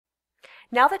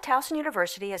Now that Towson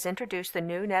University has introduced the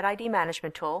new NetID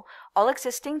management tool, all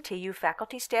existing TU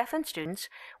faculty, staff, and students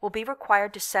will be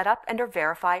required to set up and/or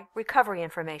verify recovery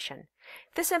information.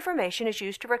 This information is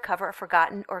used to recover a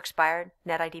forgotten or expired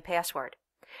NetID password.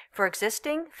 For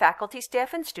existing faculty,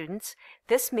 staff, and students,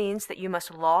 this means that you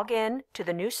must log in to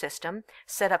the new system,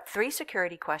 set up 3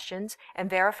 security questions, and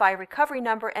verify recovery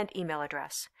number and email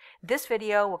address. This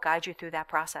video will guide you through that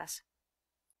process.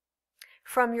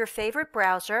 From your favorite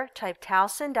browser, type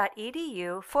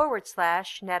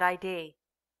towson.edu/NetID.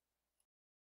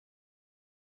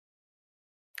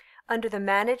 Under the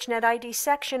Manage NetID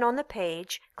section on the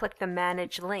page, click the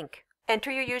Manage link.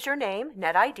 Enter your username,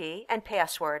 NetID, and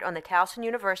password on the Towson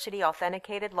University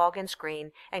Authenticated Login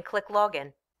screen and click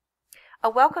Login. A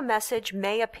welcome message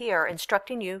may appear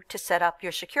instructing you to set up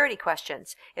your security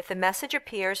questions. If the message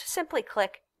appears, simply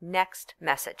click Next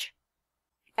Message.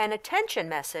 An attention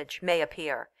message may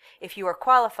appear if you are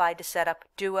qualified to set up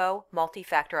Duo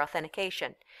multi-factor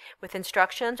authentication, with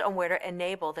instructions on where to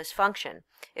enable this function.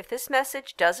 If this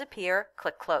message does appear,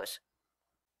 click Close.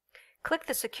 Click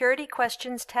the Security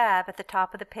Questions tab at the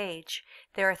top of the page.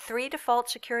 There are 3 default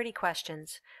security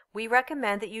questions. We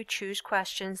recommend that you choose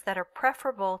questions that are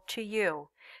preferable to you.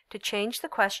 To change the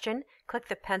question, click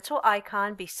the pencil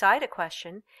icon beside a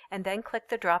question and then click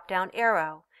the drop-down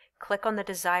arrow. Click on the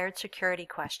desired security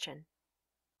question.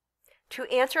 To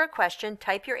answer a question,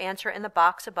 type your answer in the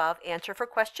box above Answer for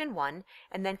Question 1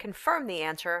 and then confirm the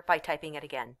answer by typing it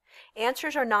again.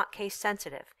 Answers are not case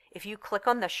sensitive. If you click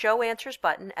on the Show Answers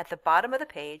button at the bottom of the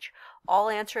page,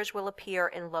 all answers will appear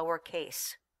in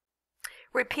lowercase.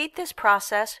 Repeat this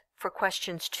process for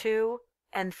questions 2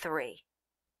 and 3.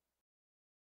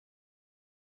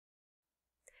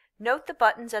 Note the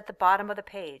buttons at the bottom of the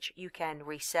page. You can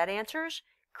reset answers,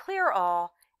 clear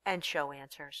all, and show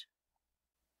answers.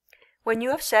 When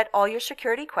you have set all your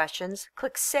security questions,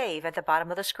 click Save at the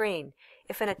bottom of the screen.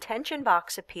 If an attention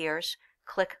box appears,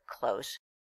 click Close.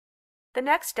 The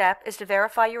next step is to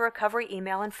verify your recovery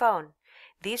email and phone.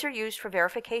 These are used for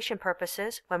verification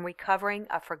purposes when recovering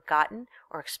a forgotten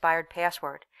or expired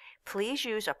password. Please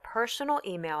use a personal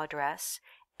email address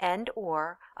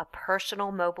and/or a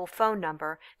personal mobile phone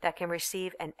number that can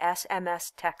receive an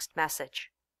SMS text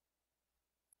message.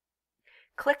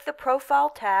 Click the Profile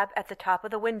tab at the top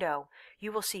of the window.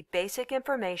 You will see basic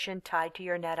information tied to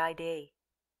your NetID.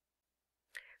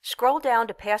 Scroll down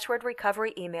to Password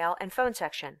Recovery Email and Phone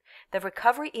section. The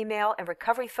Recovery Email and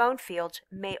Recovery Phone fields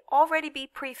may already be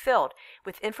pre-filled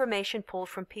with information pulled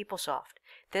from PeopleSoft.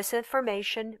 This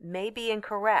information may be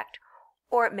incorrect,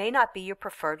 or it may not be your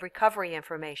preferred recovery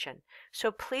information.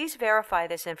 So please verify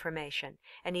this information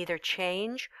and either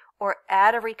change or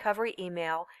add a recovery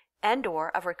email and/or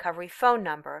a recovery phone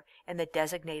number in the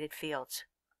designated fields.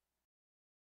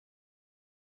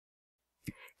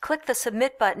 Click the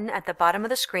Submit button at the bottom of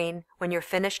the screen when you're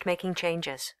finished making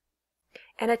changes.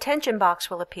 An attention box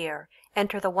will appear.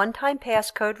 Enter the one-time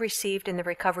passcode received in the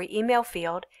recovery email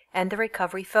field and the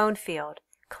recovery phone field.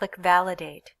 Click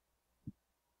Validate.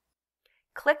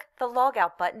 Click the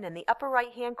Logout button in the upper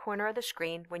right-hand corner of the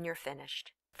screen when you're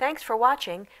finished. Thanks for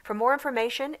watching. For more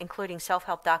information, including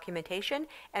self-help documentation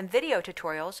and video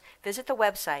tutorials, visit the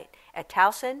website at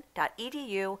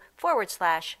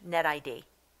towson.edu/NetID.